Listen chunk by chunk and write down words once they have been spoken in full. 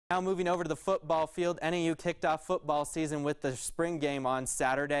Now moving over to the football field, NAU kicked off football season with the spring game on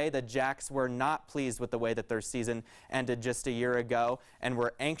Saturday. The Jacks were not pleased with the way that their season ended just a year ago and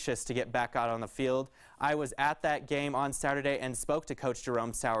were anxious to get back out on the field. I was at that game on Saturday and spoke to Coach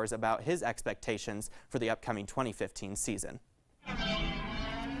Jerome Souers about his expectations for the upcoming 2015 season.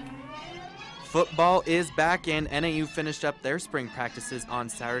 Football is back, and NAU finished up their spring practices on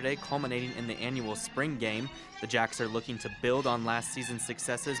Saturday, culminating in the annual spring game. The Jacks are looking to build on last season's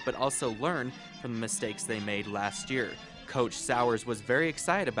successes, but also learn from the mistakes they made last year. Coach Souers was very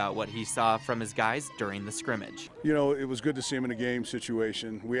excited about what he saw from his guys during the scrimmage. You know, it was good to see him in a game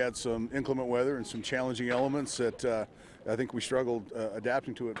situation. We had some inclement weather and some challenging elements that I think we struggled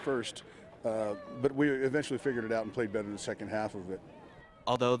adapting to at first, but we eventually figured it out and played better in the second half of it.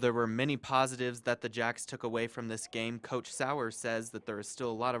 Although there were many positives that the Jacks took away from this game, Coach Souers says that there is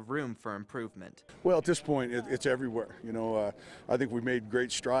still a lot of room for improvement. Well, at this point, it's everywhere. You know, I think we made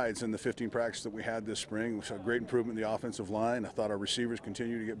great strides in the 15 practices that we had this spring. We saw great improvement in the offensive line. I thought our receivers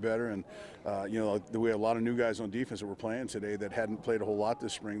continue to get better, and you know, we had a lot of new guys on defense that were playing today that hadn't played a whole lot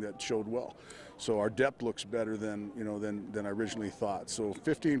this spring that showed well. So our depth looks better than I originally thought. So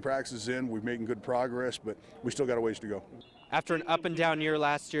 15 practices in, we're making good progress, but we still got a ways to go. After an up-and-down year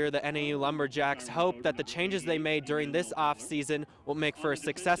last year, the NAU Lumberjacks hope that the changes they made during this off-season will make for a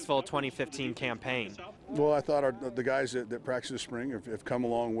successful 2015 campaign. Well, I thought the guys that practiced this spring have come a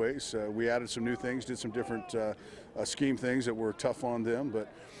long ways. We added some new things, did some different scheme things that were tough on them, but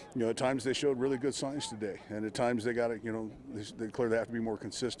you know, at times they showed really good signs today, and at times they got to, you know, they clearly have to be more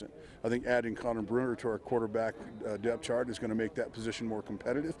consistent. I think adding Connor Bruner to our quarterback depth chart is going to make that position more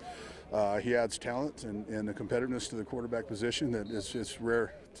competitive. He adds talent and the competitiveness to the quarterback position that is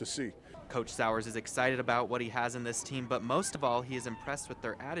rare to see. Coach Souers is excited about what he has in this team, but most of all, he is impressed with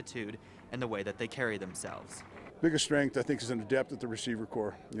their attitude and the way that they carry themselves. Biggest strength, I think, is in the depth at the receiver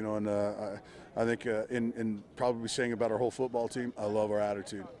corps. You know, and I think in probably saying about our whole football team, I love our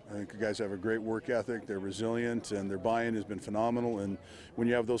attitude. I think the guys have a great work ethic. They're resilient, and their buy-in has been phenomenal. And when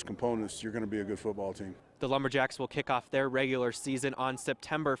you have those components, you're going to be a good football team. The Lumberjacks will kick off their regular season on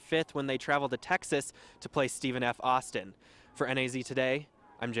September 5th when they travel to Texas to play Stephen F. Austin. For NAZ Today,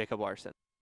 I'm Jacob Larson.